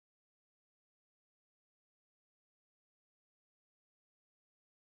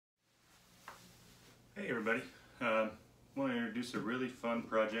Hey everybody, I want to introduce a really fun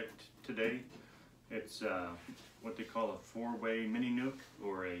project today. It's what they call a four-way mini-nuc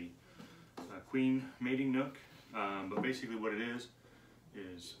or a queen mating nuc. But basically what it is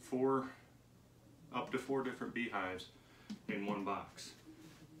up to four different beehives in one box.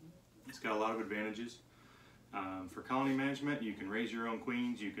 It's got a lot of advantages. For colony management, you can raise your own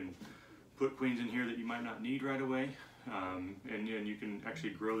queens, you can put queens in here that you might not need right away. And you can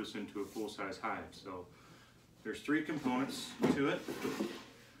actually grow this into a full-size hive. So there's three components to it.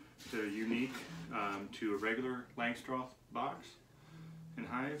 They're unique to a regular Langstroth box and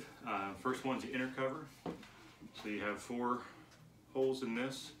hive. First one's the inner cover. So you have four holes in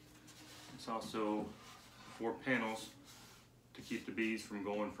this. It's also four panels to keep the bees from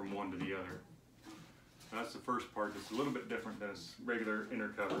going from one to the other. That's the first part. It's a little bit different than a regular inner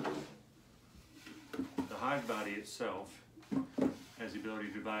cover. The hive body itself has the ability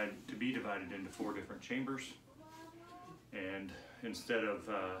to be divided into four different chambers, and instead of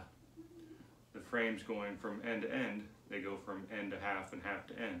the frames going from end to end, they go from end to half and half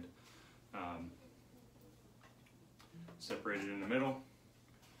to end. Separated in the middle,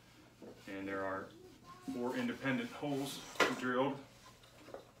 and there are four independent holes drilled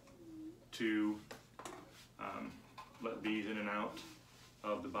to let bees in and out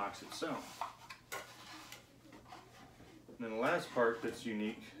of the box itself. And then the last part that's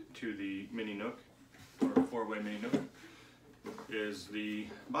unique to the mini-nuc, or four-way mini-nuc, is the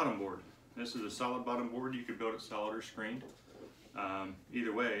bottom board. This is a solid bottom board. You could build it solid or screened.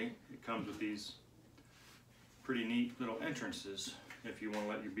 Either way, it comes with these pretty neat little entrances if you want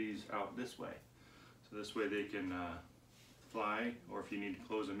to let your bees out this way. So this way they can fly, or if you need to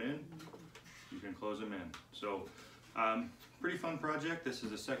close them in, you can close them in. So pretty fun project. This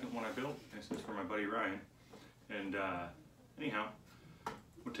is the second one I built. This is for my buddy Ryan. And anyhow,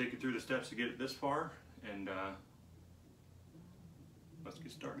 we'll take you through the steps to get it this far, and let's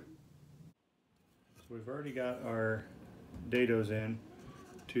get started. So we've already got our dados in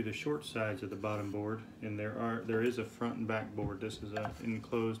to the short sides of the bottom board, and there is a front and back board. This is an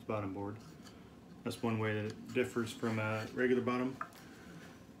enclosed bottom board. That's one way that it differs from a regular bottom.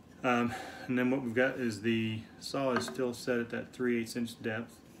 And then what we've got is the saw is still set at that 3/8 inch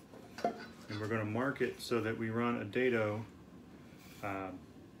depth, and we're going to mark it so that we run a dado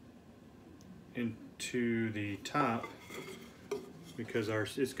into the top, because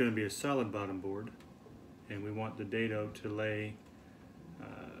it's going to be a solid bottom board, and we want the dado to lay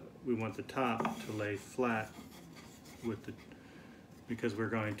we want the top to lay flat because we're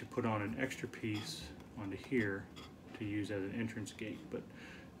going to put on an extra piece onto here to use as an entrance gate. But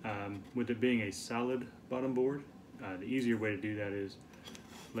with it being a solid bottom board, the easier way to do that is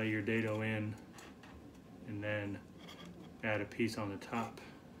lay your dado in and then add a piece on the top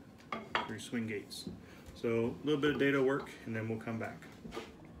for your swing gates. So a little bit of dado work, and then we'll come back.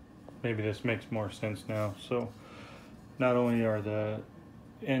 Maybe this makes more sense now. So not only are the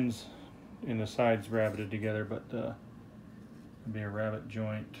ends and the sides rabbited together, but there'll be a rabbit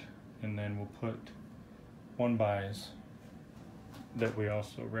joint, and then we'll put one bias that we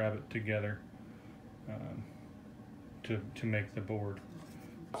also rabbit together to make the board.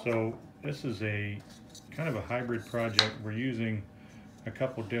 So this is a kind of a hybrid project. We're using a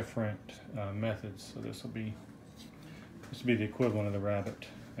couple different methods. So this will be the equivalent of the rabbit,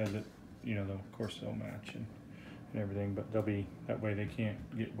 as it, of course they'll match and everything, but they'll be that way. They can't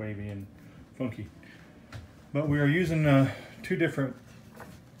get wavy and funky. But we are using two different.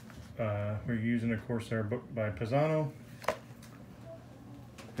 We're using, of course, our book by Pisano,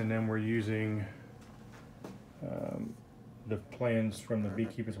 and then we're using the plans from the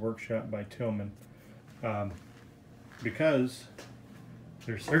Beekeeper's Workshop by Tillman, because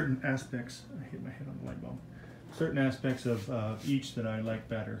there's certain aspects, I hit my head on the light bulb, certain aspects of each that I like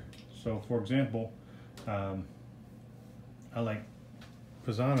better. So for example, I like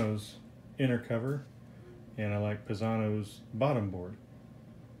Pisano's inner cover, and I like Pisano's bottom board.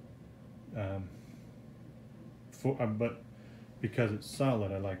 But because it's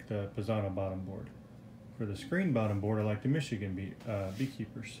solid, I like the Pisano bottom board. For the screen bottom board, I like the Michigan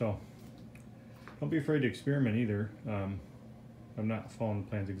Beekeeper. So don't be afraid to experiment either. I'm not following the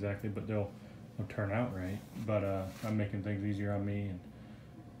plans exactly, but they'll turn out right. But I'm making things easier on me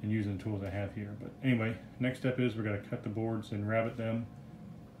and using the tools I have here. But anyway, next step is we're going to cut the boards and rabbit them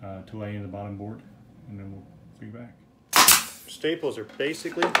to lay in the bottom board, and then we'll see you back. Staples are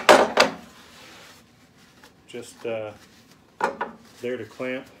basically just there to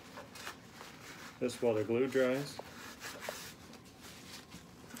clamp this while the glue dries.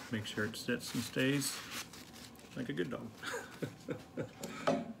 Make sure it sits and stays like a good dog.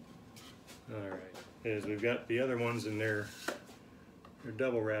 All right. is we've got the other ones in there. They're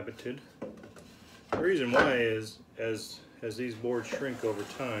double rabbited. The reason why is as these boards shrink over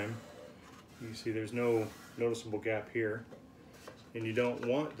time, you can see there's no noticeable gap here, and you don't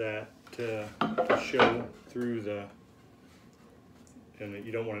want that to show through the, and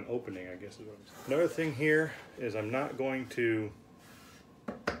you don't want an opening, I guess is what I'm saying. Another thing here is I'm not going to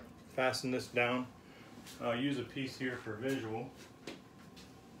fasten this down. I'll use a piece here for visual.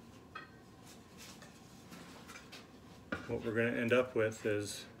 What we're going to end up with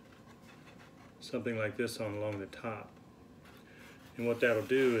is something like this along the top. And what that'll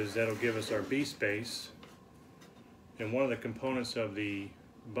do is that'll give us our B space. And one of the components of the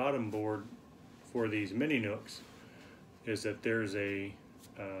bottom board for these mini-nucs is that there's a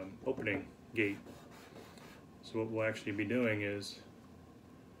opening gate. So what we'll actually be doing is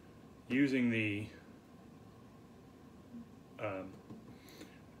using the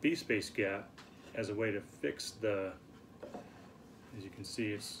B space gap as a way to fix the, as you can see,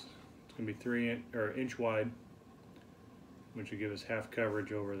 it's going to be 3 inch wide, which will give us half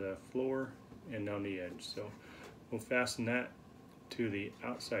coverage over the floor and on the edge. So we'll fasten that to the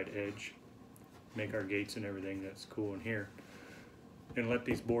outside edge, make our gates and everything that's cool in here, and let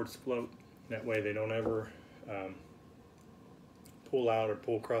these boards float. That way they don't ever pull out or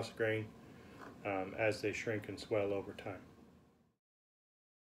pull across the grain as they shrink and swell over time.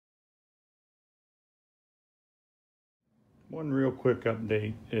 One real quick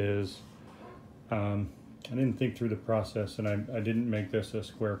update is I didn't think through the process, and I didn't make this a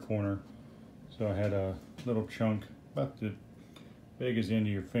square corner. So I had a little chunk about the big as the end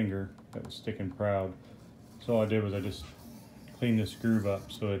of your finger that was sticking proud. So all I did was I just cleaned this groove up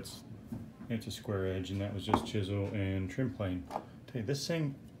so it's a square edge, and that was just chisel and trim plane. I'll tell you, this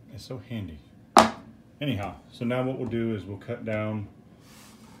thing is so handy. Anyhow, so now what we'll do is we'll cut down,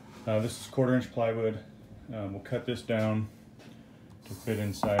 this is 1/4 inch plywood. We'll cut this down to fit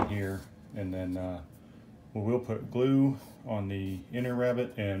inside here, and then we'll put glue on the inner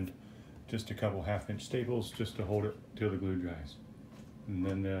rabbet and just a couple 1/2 inch staples just to hold it till the glue dries. And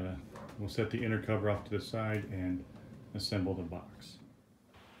then we'll set the inner cover off to the side and assemble the box.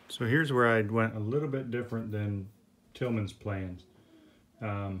 So here's where I went a little bit different than Tillman's plans.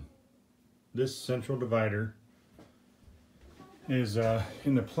 This central divider is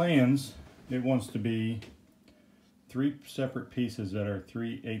in the plans, it wants to be 3 separate pieces that are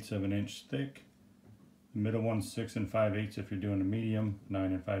 3/8 of an inch thick. The middle one's 6 5/8 if you're doing a medium,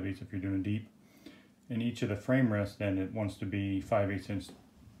 9 5/8 if you're doing a deep. And each of the frame rests, then it wants to be 5/8 inch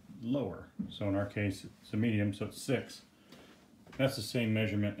lower. So in our case, it's a medium, so it's 6. That's the same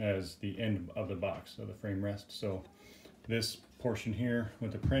measurement as the end of the box, of the frame rest. So this portion here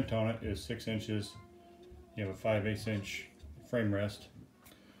with the print on it is 6 inches. You have a 5/8 inch frame rest.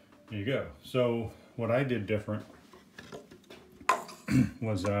 There you go. So what I did different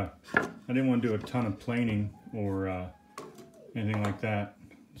was I didn't want to do a ton of planing or anything like that.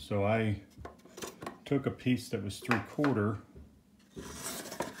 So I took a piece that was 3/4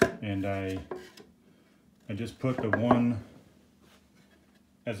 and I just put the one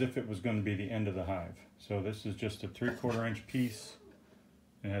as if it was going to be the end of the hive. So this is just a 3/4 inch piece.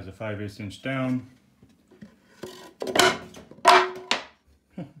 It has a 5/8 inch down.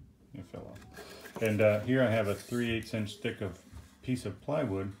 It fell off. And here I have a 3/8 inch thick of piece of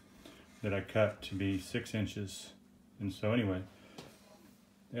plywood that I cut to be 6 inches. And so anyway,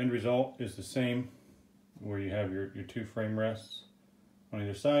 the end result is the same, where you have your 2 frame rests on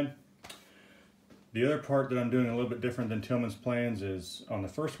either side. The other part that I'm doing a little bit different than Tillman's plans is on the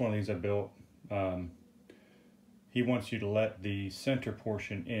first one of these I built, he wants you to let the center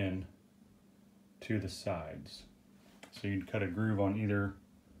portion in to the sides. So you'd cut a groove on either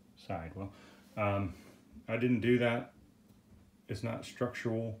side. Well, I didn't do that. It's not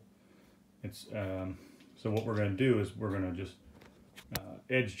structural. It's so what we're going to do is we're going to just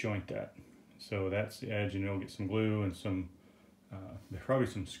edge joint that. So that's the edge, and you'll get some glue and some probably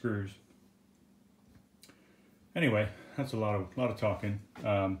some screws. Anyway, that's a lot of talking.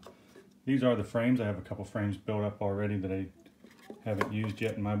 These are the frames. I have a couple frames built up already that I haven't used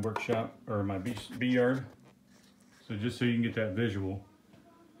yet in my workshop or my bee yard. So just so you can get that visual.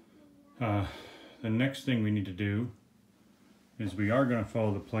 The next thing we need to do is we are going to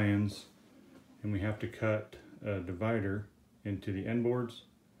follow the plans, and we have to cut a divider into the end boards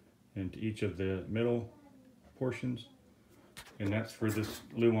and to each of the middle portions, and that's for this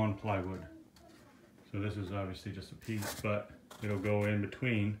Luan plywood. So this is obviously just a piece, but it'll go in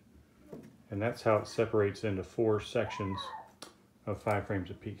between, and that's how it separates into 4 sections of 5 frames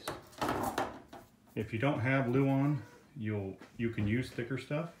a piece. If you don't have Luan, you can use thicker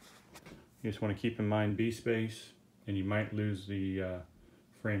stuff, You just want to keep in mind bee space, and you might lose the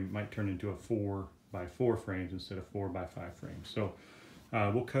frame. It might turn into a 4x4 frames instead of 4x5 frames. So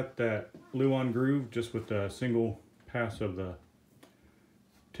we'll cut that Luan groove just with a single pass of the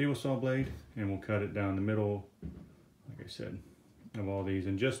table saw blade, and we'll cut it down the middle, like I said, of all these,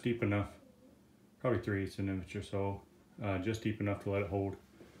 and just deep enough, probably 3/8 of an inch or so, just deep enough to let it hold,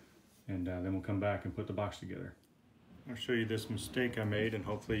 and then we'll come back and put the box together. I'll show you this mistake I made, and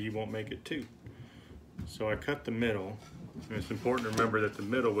hopefully you won't make it too. So I cut the middle, and it's important to remember that the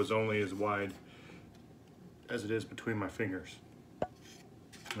middle was only as wide as it is between my fingers.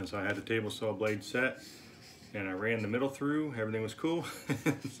 And so I had the table saw blade set, and I ran the middle through, everything was cool.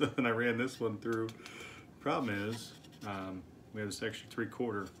 So then I ran this one through. Problem is, we have this extra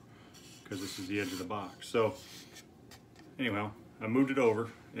 3/4 because this is the edge of the box. So anyhow, I moved it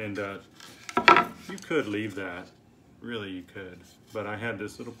over, and you could leave that, really you could, but I had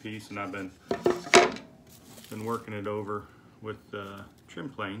this little piece, and I've been working it over with the trim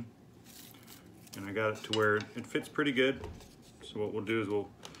plane, and I got it to where it fits pretty good. So what we'll do is we'll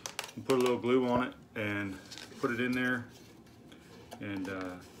put a little glue on it and put it in there, and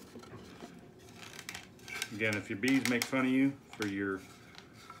again, if your bees make fun of you for your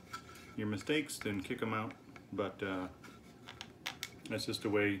mistakes, then kick them out. But that's just a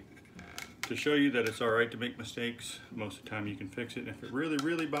way to show you that it's all right to make mistakes. Most of the time you can fix it. And if it really,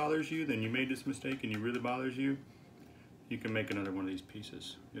 really bothers you, then you made this mistake and it really bothers you, you can make another one of these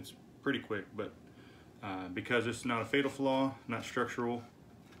pieces. It's pretty quick, but because it's not a fatal flaw, not structural,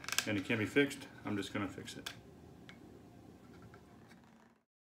 and it can be fixed, I'm just gonna fix it.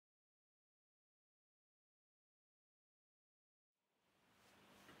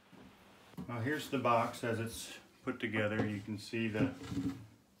 Here's the box as it's put together. You can see the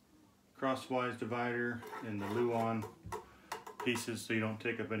crosswise divider and the Luan pieces, so you don't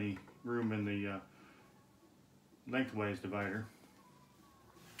take up any room in the lengthwise divider.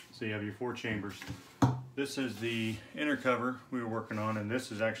 So you have your 4 chambers. This is the inner cover we were working on, and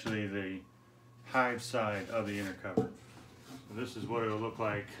this is actually the hive side of the inner cover. So this is what it'll look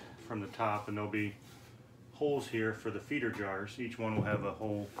like from the top, and there'll be holes here for the feeder jars. Each one will have a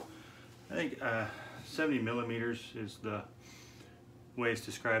hole. I think 70 millimeters is the way it's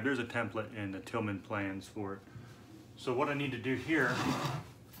described. There's a template in the Tillman plans for it. So what I need to do here,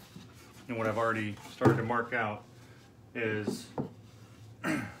 and what I've already started to mark out, is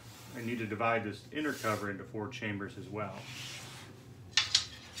I need to divide this inner cover into 4 chambers as well.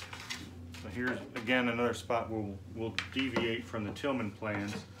 So here's again another spot where we'll deviate from the Tillman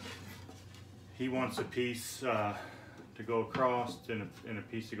plans. He wants a piece to go across and a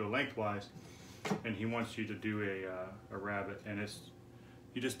piece to go lengthwise, and he wants you to do a rabbit, and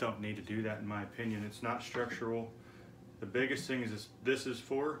you just don't need to do that, in my opinion. It's not structural. The biggest thing is this is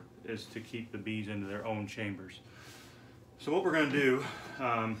to keep the bees into their own chambers. So what we're going to do,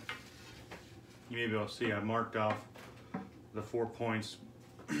 you may be able to see I marked off the 4 points,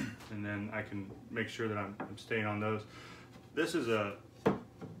 and then I can make sure that I'm staying on those. This is a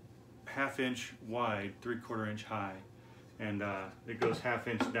 1/2 inch wide, 3/4 inch high, and it goes 1/2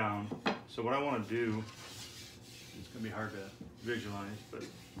 inch down. So what I want to do, it's going to be hard to visualize, but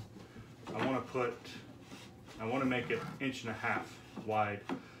I want to make it 1.5 inches wide.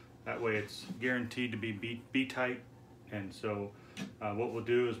 That way it's guaranteed to be bee tight. And so what we'll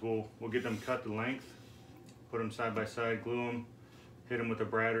do is we'll get them cut to length, put them side by side, glue them, hit them with a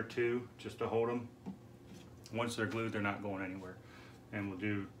brad or 2 just to hold them. Once they're glued, they're not going anywhere. And we'll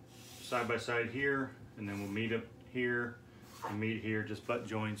do side by side here, and then we'll meet up here and meet here, just butt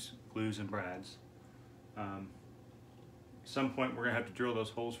joints, glues and brads. At some point we're gonna have to drill those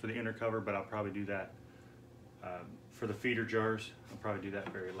holes for the inner cover, but I'll probably do that for the feeder jars. I'll probably do that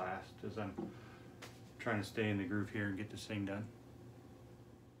very last, as I'm trying to stay in the groove here and get this thing done.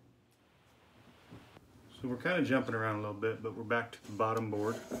 So we're kind of jumping around a little bit, but we're back to the bottom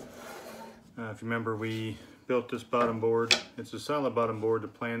board. If you remember, we built this bottom board. It's a solid bottom board. The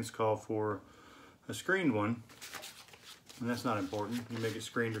plans call for a screened one, and that's not important. You make it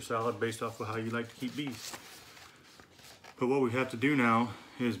screened or solid based off of how you like to keep bees. But what we have to do now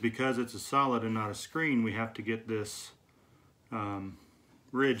is, because it's a solid and not a screen, we have to get this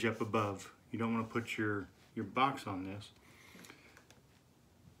ridge up above. You don't want to put your box on this.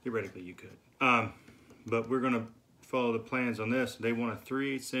 Theoretically you could. But we're going to follow the plans on this. They want a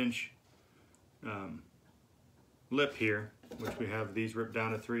 3/8 inch lip here, which we have these ripped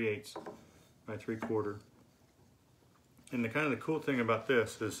down to 3/8 by 3/4. And the cool thing about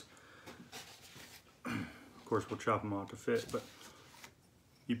this is, of course we'll chop them off to fit, but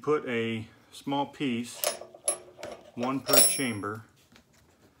you put a small piece, 1 per chamber,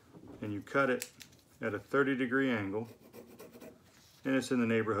 and you cut it at a 30-degree angle, and it's in the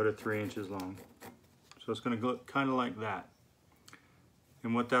neighborhood of 3 inches long. So it's going to look kind of like that.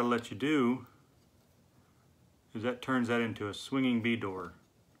 And what that'll let you do is that turns that into a swinging bee door.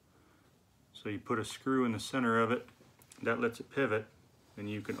 So you put a screw in the center of it, that lets it pivot, and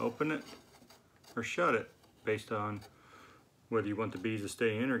you can open it or shut it based on whether you want the bees to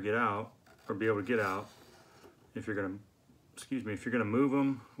stay in or get out, or be able to get out. If you're going to move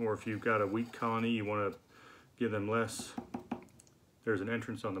them, or if you've got a weak colony, you want to give them less. There's an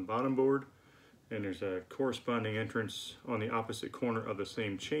entrance on the bottom board, and there's a corresponding entrance on the opposite corner of the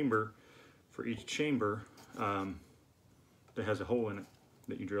same chamber for each chamber that has a hole in it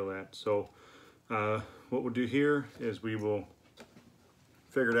that you drill at. So what we'll do here is we will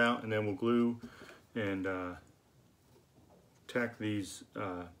figure it out, and then we'll glue and tack these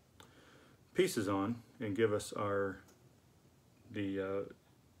pieces on and give us the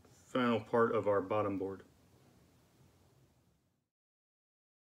final part of our bottom board.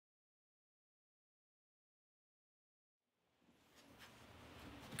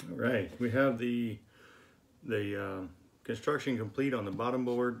 All right, we have the construction complete on the bottom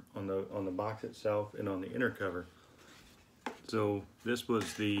board, on the box itself, and on the inner cover. So this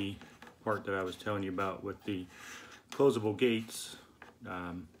was the part that I was telling you about with the closable gates.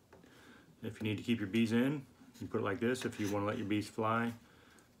 If you need to keep your bees in, you put it like this. If you want to let your bees fly,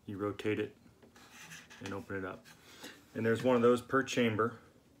 you rotate it and open it up. And there's one of those per chamber,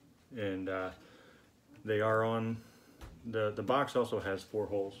 and they are on the box. Also has 4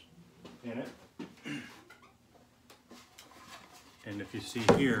 holes in it. And if you see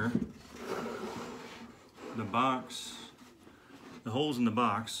here, the holes in the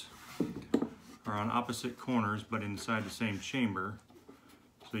box are on opposite corners but inside the same chamber.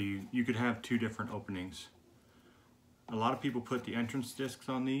 So you could have 2 different openings. A lot of people put the entrance discs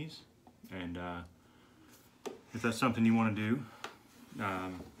on these, and if that's something you want to do.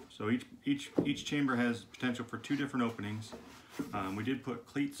 So each chamber has potential for 2 different openings. We did put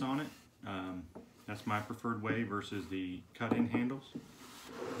cleats on it. That's my preferred way versus the cut-in handles.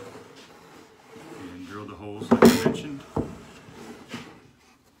 And drill the holes like I mentioned.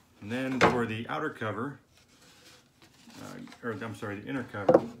 And then for the outer cover, the inner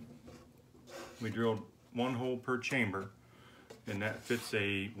cover, we drilled 1 hole per chamber, and that fits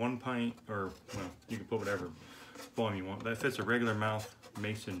a 1 pint, or well, you can put whatever volume you want. That fits a regular mouth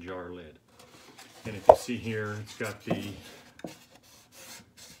mason jar lid. And if you see here, it's got the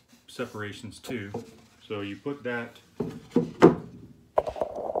separations too. So you put that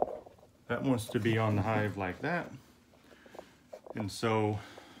wants to be on the hive like that. And so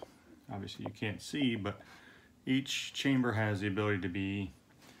obviously you can't see, but each chamber has the ability to be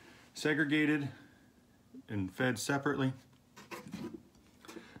segregated and fed separately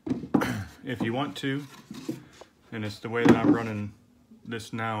if you want to. And it's the way that I'm running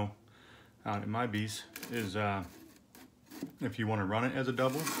this now out in my bees, is if you want to run it as a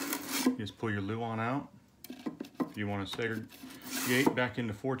double, you just pull your luan out. If you want to segregate back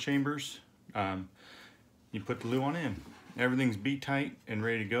into 4 chambers, you put the luan in. Everything's bee tight and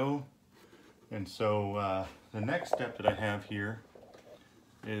ready to go. And so the next step that I have here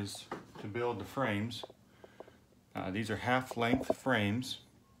is to build the frames. These are half-length frames.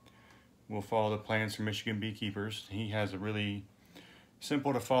 We'll follow the plans from Michigan Beekeepers. He has a really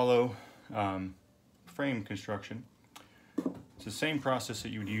simple to follow frame construction. It's the same process that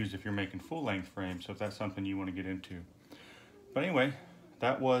you would use if you're making full-length frames, so if that's something you want to get into. But anyway,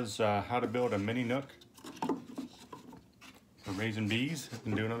 that was how to build a mini-nuc for raising bees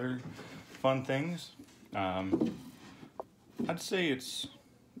and doing other fun things. I'd say it's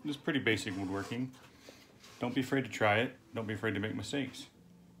pretty basic woodworking. Don't be afraid to try it. Don't be afraid to make mistakes.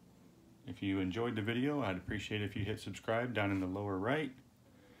 If you enjoyed the video, I'd appreciate it if you hit subscribe down in the lower right.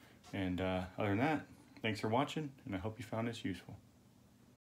 And other than that, thanks for watching, and I hope you found this useful.